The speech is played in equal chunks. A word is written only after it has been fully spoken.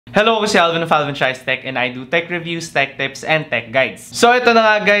Hello, ako si Alvin of Alvin Tries Tech and I do tech reviews, tech tips, and tech guides. So ito na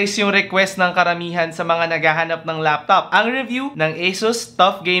nga guys yung request ng karamihan sa mga naghahanap ng laptop. Ang review ng Asus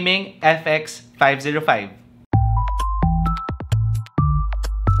TUF Gaming FX505.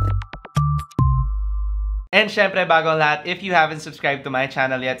 And syempre, bago ang lahat, if you haven't subscribed to my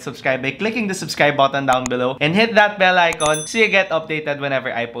channel yet, subscribe by clicking the subscribe button down below and hit that bell icon so you get updated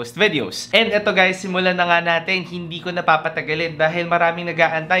whenever I post videos. And ito guys, simulan na nga natin. Hindi ko napapatagalin dahil maraming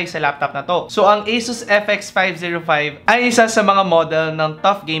nag-aantay sa laptop na to. So ang Asus FX505 ay isa sa mga model ng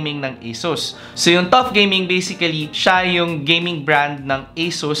TUF Gaming ng Asus. So yung TUF Gaming basically, siya yung gaming brand ng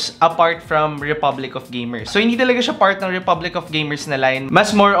Asus apart from Republic of Gamers. So hindi talaga siya part ng Republic of Gamers na line.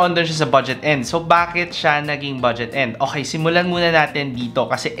 Mas more on doon siya sa budget end. So bakit siya naging budget end? Okay, simulan muna natin dito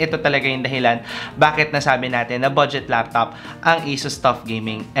kasi ito talaga yung dahilan bakit nasabi natin na budget laptop ang Asus TUF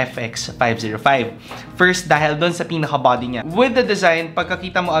Gaming FX505. First, dahil doon sa pinaka-body niya. With the design,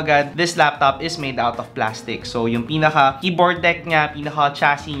 pagkakita mo agad, this laptop is made out of plastic. So, yung pinaka-keyboard deck niya,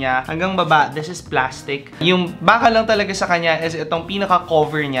 pinaka-chassis niya, hanggang baba, this is plastic. Yung bakal lang talaga sa kanya is itong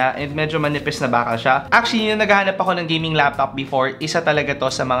pinaka-cover niya and medyo manipis na bakal siya. Actually, yung naghahanap ako ng gaming laptop before, isa talaga to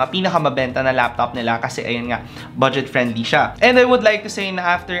sa mga pinaka-mabenta na laptop nila kasi ayun nga, budget-friendly siya. And I would like to say na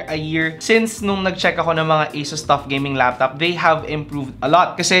after a year, since nung nag-check ako ng mga Asus TUF Gaming laptop, they have improved a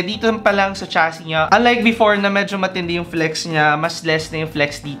lot. Kasi dito pa lang sa chassis niya, unlike before na medyo matindi yung flex niya, mas less na yung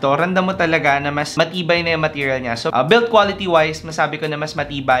flex dito, random mo talaga na mas matibay na yung material niya. So, build quality-wise, masabi ko na mas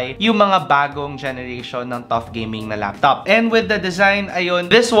matibay yung mga bagong generation ng TUF Gaming na laptop. And with the design,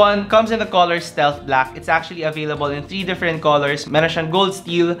 ayun, this one comes in the color Stealth Black. It's actually available in 3 different colors. Meron siyang Gold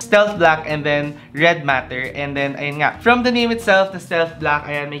Steel, Stealth Black, and then Red Matte. And then, ayun nga, from the name itself, the Stealth Black,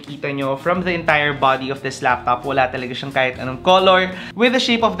 ayan, may kita nyo, from the entire body of this laptop, wala talaga siyang kahit anong color. With the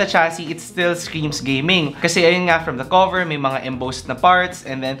shape of the chassis, it still screams gaming. Kasi ayun nga, from the cover, may mga embossed na parts.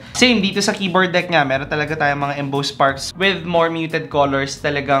 And then, same dito sa keyboard deck nga, meron talaga tayong mga embossed parts with more muted colors.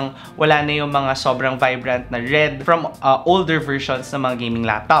 Talagang wala na yung mga sobrang vibrant na red from older versions ng mga gaming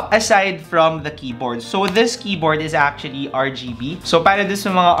laptop. Aside from the keyboard. So, this keyboard is actually RGB. So, para dun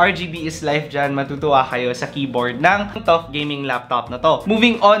sa mga RGB is life dyan, matutuwa kayo sa keyboard ng TUF Gaming laptop na to.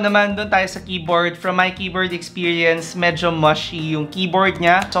 Moving on naman, doon tayo sa keyboard. From my keyboard experience, medyo mushy yung keyboard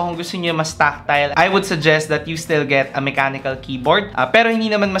niya. So kung gusto niyo mas tactile, I would suggest that you still get a mechanical keyboard. Pero hindi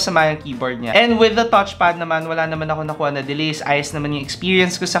naman masama yung keyboard niya. And with the touchpad naman, wala naman ako nakuha na delays. Ayos naman yung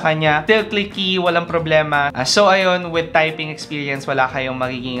experience ko sa kanya. Still clicky, walang problema. So ayun, with typing experience, wala kayong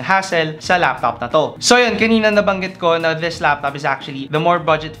magiging hassle sa laptop na to. So ayun, kanina nabanggit ko na this laptop is actually the more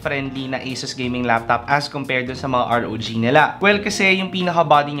budget-friendly na Asus gaming laptop as compared dun sa mga ROG nila. Well, kasi yung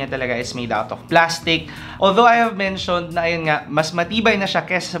pinaka-body niya talaga is made out of plastic. Although I have mentioned na ayun nga, mas matibay na siya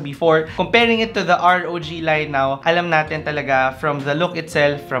kesa sa before. Comparing it to the ROG line now, alam natin talaga from the look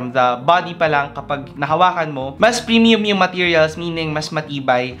itself, from the body pa lang, kapag nahawakan mo, mas premium yung materials, meaning mas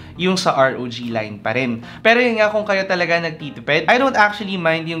matibay yung sa ROG line pa rin. Pero yun nga, kung kayo talaga nagtitipid, I don't actually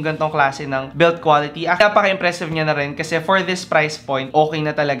mind yung gantong klase ng build quality. Napaka-impressive niya na rin kasi for this price point, okay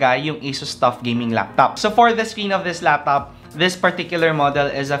na talaga yung Asus TUF Gaming laptop. So for the screen of this laptop, this particular model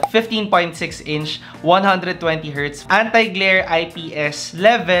is a 15.6-inch, 120Hz anti-glare IPS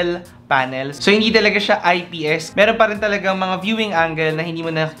level panel. So, hindi talaga siya IPS. Meron pa rin talagang mga viewing angle na hindi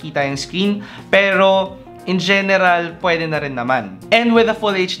mo nakikita yung screen. Pero, in general, pwede na rin naman. And with a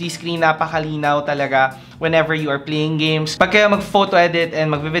full HD screen, napakalinaw talaga whenever you are playing games. Pag kayo mag-photo edit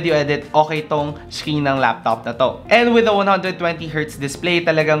and mag-video edit, okay tong screen ng laptop na to. And with a 120Hz display,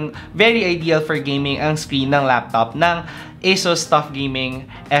 talagang very ideal for gaming ang screen ng laptop ng Asus TUF Gaming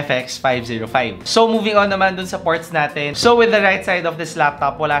FX505. So, moving on naman dun sa ports natin. So, with the right side of this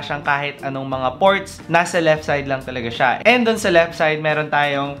laptop, wala siyang kahit anong mga ports. Nasa left side lang talaga siya. And dun sa left side, meron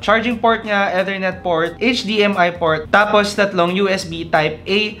tayong charging port niya, Ethernet port, HDMI port, tapos tatlong USB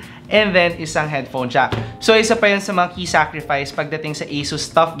Type-A, and then isang headphone jack. So, isa pa yan sa mga key sacrifice pagdating sa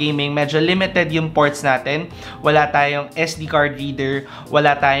Asus TUF Gaming. Medyo limited yung ports natin. Wala tayong SD card reader,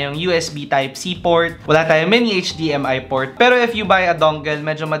 wala tayong USB Type-C port, wala tayong mini HDMI port. Pero if you buy a dongle,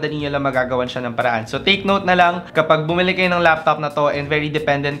 medyo madali nyo lang magagawan siya ng paraan. So, take note na lang, kapag bumili kayo ng laptop na to and very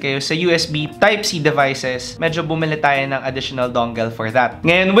dependent kayo sa USB Type-C devices, medyo bumili tayo ng additional dongle for that.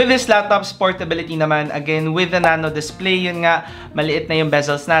 Ngayon, with this laptop's portability naman, again, with the nano display, yun nga, maliit na yung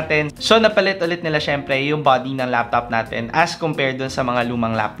bezels natin. So, napalit ulit nila syempre yung body ng laptop natin as compared dun sa mga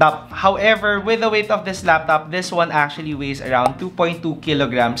lumang laptop. However, with the weight of this laptop, this one actually weighs around 2.2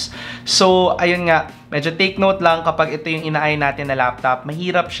 kilograms. So, ayun nga, medyo take note lang kapag ito yung inaay natin na laptop,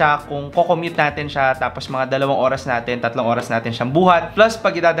 mahirap siya kung kocommute natin siya tapos mga 2 oras natin, 3 oras natin siyang buhat. Plus,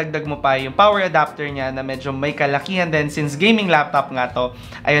 pag idadagdag mo pa yung power adapter niya na medyo may kalakihan din since gaming laptop nga to,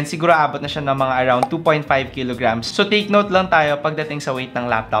 ayun, siguro abot na siya ng mga around 2.5 kilograms. So, take note lang tayo pagdating sa weight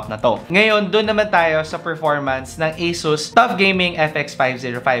ng laptop na to. Ngayon, doon naman tayo sa performance ng Asus TUF Gaming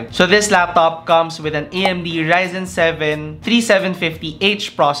FX505. So, this laptop comes with an AMD Ryzen 7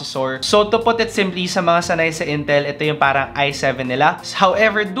 3750H processor. So, to put it simply, sa mga sanay sa Intel, ito yung parang i7 nila.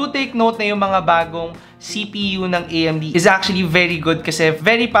 However, do take note na yung mga bagong CPU ng AMD is actually very good kasi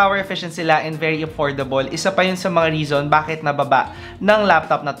very power efficient sila and very affordable. Isa pa yun sa mga reason bakit nababa ng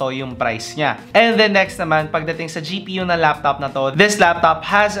laptop na to yung price niya. And then next naman, pagdating sa GPU ng laptop na to, this laptop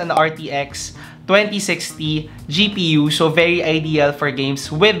has an RTX 2060 GPU, so very ideal for games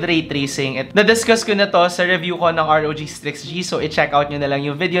with ray tracing. Na-discuss ko na to sa review ko ng ROG Strix G, so i-check out nyo na lang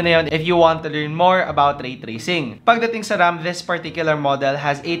yung video na yun if you want to learn more about ray tracing. Pagdating sa RAM, this particular model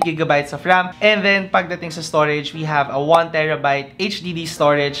has 8GB of RAM, and then pagdating sa storage, we have a 1TB HDD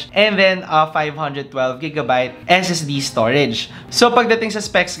storage, and then a 512GB SSD storage. So pagdating sa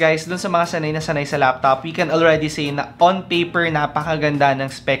specs guys, dun sa mga sanay sa laptop, we can already say na on paper, napakaganda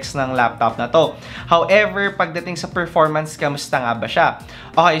ng specs ng laptop na to. However, pagdating sa performance, kamusta nga ba siya?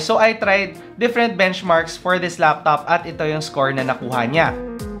 Okay, so I tried different benchmarks for this laptop at ito yung score na nakuha niya.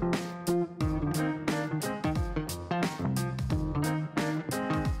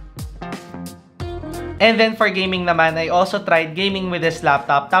 And then for gaming naman, I also tried gaming with this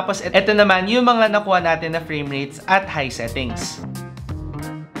laptop. Tapos ito naman yung mga nakuha natin na frame rates at high settings.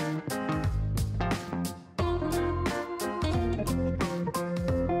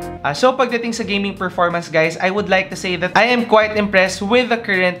 So pagdating sa gaming performance guys, I would like to say that I am quite impressed with the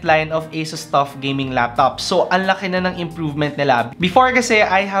current line of Asus TUF gaming laptops. So ang laki na ng improvement nila. Before kasi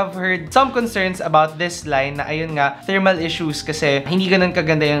I have heard some concerns about this line na ayun nga, thermal issues kasi hindi ganun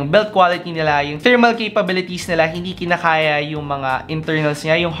kaganda yung build quality nila, yung thermal capabilities nila, hindi kinakaya yung mga internals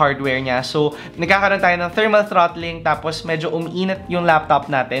niya, yung hardware niya. So nagkakaroon tayo ng thermal throttling tapos medyo umiinit yung laptop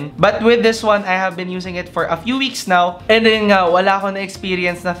natin. But with this one, I have been using it for a few weeks now and then nga, wala akong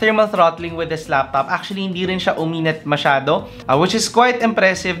na-experience na thermal throttling with this laptop. Actually, hindi rin siya uminit masyado, which is quite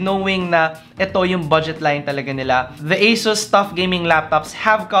impressive knowing na ito yung budget line talaga nila. The Asus TUF gaming laptops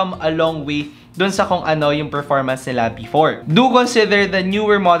have come a long way dun sa kung ano yung performance nila before. Do consider the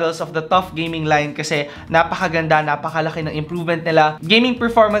newer models of the TUF gaming line kasi napakaganda, napakalaki ng improvement nila. Gaming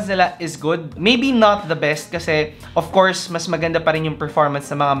performance nila is good. Maybe not the best kasi of course, mas maganda pa rin yung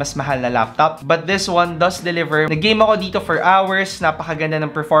performance ng mga mas mahal na laptop. But this one does deliver. Nag-game ako dito for hours. Napakaganda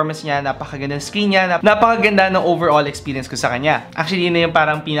ng performance niya, napakaganda ng screen niya, napakaganda ng overall experience ko sa kanya. Actually, yun na yung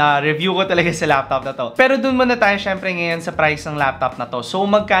parang pina-review ko talaga sa laptop na to. Pero dun muna tayo syempre ngayon sa price ng laptop na to. So,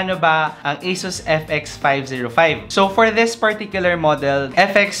 magkano ba ang Asus FX505? So for this particular model,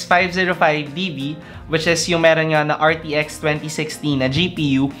 FX505DB, which is yung meron nga na RTX 2060 na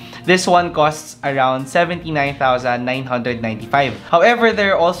GPU, this one costs around 79,995. However,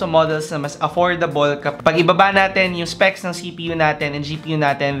 there are also models na mas affordable. Kapag ibaba natin yung specs ng CPU natin and GPU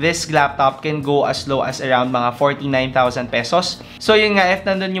natin, this laptop can go as low as around mga 49,000 pesos. So yun nga, if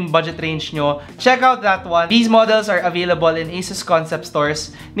nandun yung budget range nyo, check out that one. These models are available in Asus concept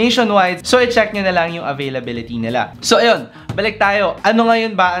stores nationwide. So i-check nyo na lang yung availability nila. So ayun, balik tayo. Ano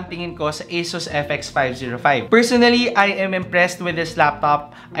ngayon ba ang tingin ko sa Asus FX505? Personally, I am impressed with this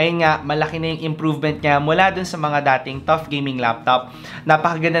laptop. Ayun nga, malaki na yung improvement niya mula dun sa mga dating TUF gaming laptop.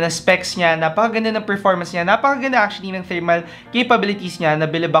 Napakaganda ng specs niya, napakaganda ng performance niya, napakaganda actually ng thermal capabilities niya,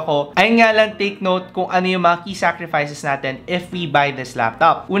 nabilib ako. Ayun nga lang, take note kung ano yung mga key sacrifices natin if we buy this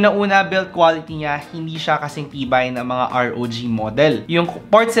laptop. Una-una, build quality niya, hindi siya kasing tibay ng mga ROG model. Yung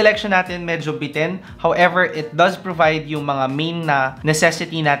port selection natin medyo bitin. However, it does provide yung mga main na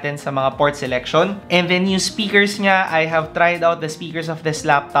necessity natin sa mga port selection. And then yung speakers niya, I have tried out the speakers of this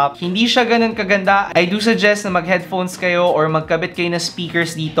laptop. Hindi siya ganun kaganda. I do suggest na mag-headphones kayo or magkabit kayo na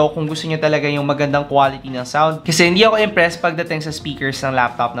speakers dito kung gusto niyo talaga yung magandang quality ng sound. Kasi hindi ako impressed pagdating sa speakers ng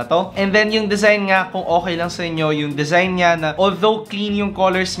laptop na to. And then yung design nga, kung okay lang sa inyo, yung design niya na although clean yung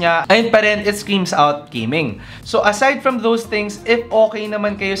colors niya, ayun pa rin, it screams out gaming. So aside from those things, if okay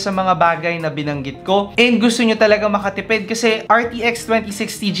naman kayo sa mga bagay na binanggit ko and gusto nyo talaga makatipid kasi RTX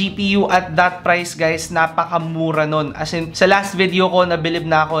 2060 GPU at that price guys, napakamura nun. As in, sa last video ko, nabilib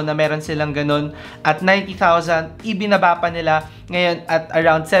na ako na meron silang ganun at 90,000, ibinaba pa nila ngayon at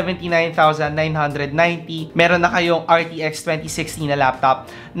around 79,990. Meron na kayong RTX 2060 na laptop.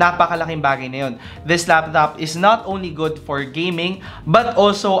 Napakalaking bagay na yun. This laptop is not only good for gaming, but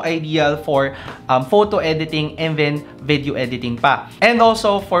also ideal for photo editing and then video editing pa. And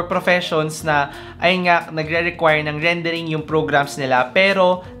also for professions na ay nga nagre-require ng rendering yung programs nila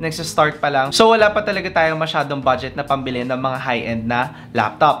pero nagsa-start pa lang. So wala pa talaga tayong masyadong budget na pambili ng mga high-end na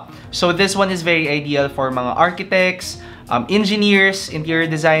laptop. So this one is very ideal for mga architects, engineers, interior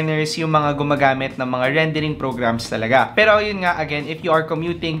designers, yung mga gumagamit ng mga rendering programs talaga. Pero yun nga, again, if you are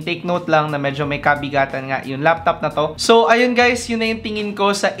commuting, take note lang na medyo may kabigatan nga yung laptop na to. So ayun guys, yun na yung tingin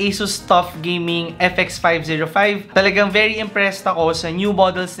ko sa Asus TUF Gaming FX505. Talagang very impressed ako sa new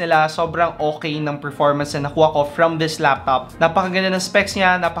models nila. Sobrang okay ng performance na nakuha ko from this laptop. Napakaganda ng specs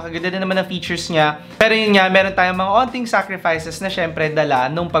niya, napakaganda din naman ng features niya. Pero yun nga, meron tayong mga onting sacrifices na syempre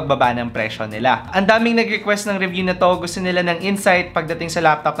dala nung pagbaba ng presyo nila. Ang daming nag-request ng review na to, gusto nila ng insight pagdating sa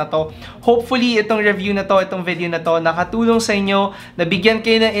laptop na to. Hopefully, itong review na to, itong video na to, nakatulong sa inyo, nabigyan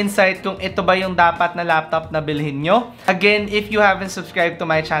kayo ng insight kung ito ba yung dapat na laptop na bilhin nyo. Again, if you haven't subscribed to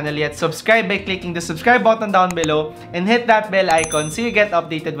my channel yet, subscribe by clicking the subscribe button down below and hit that bell icon so you get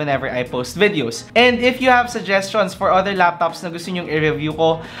updated whenever I post videos. And if you have suggestions for other laptops na gusto nyong i-review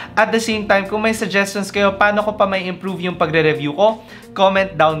ko, at the same time, kung may suggestions kayo, paano ko pa may improve yung pagre-review ko,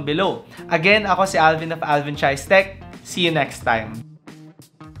 comment down below. Again, ako si Alvin of Alvin Chais Tech. See you next time.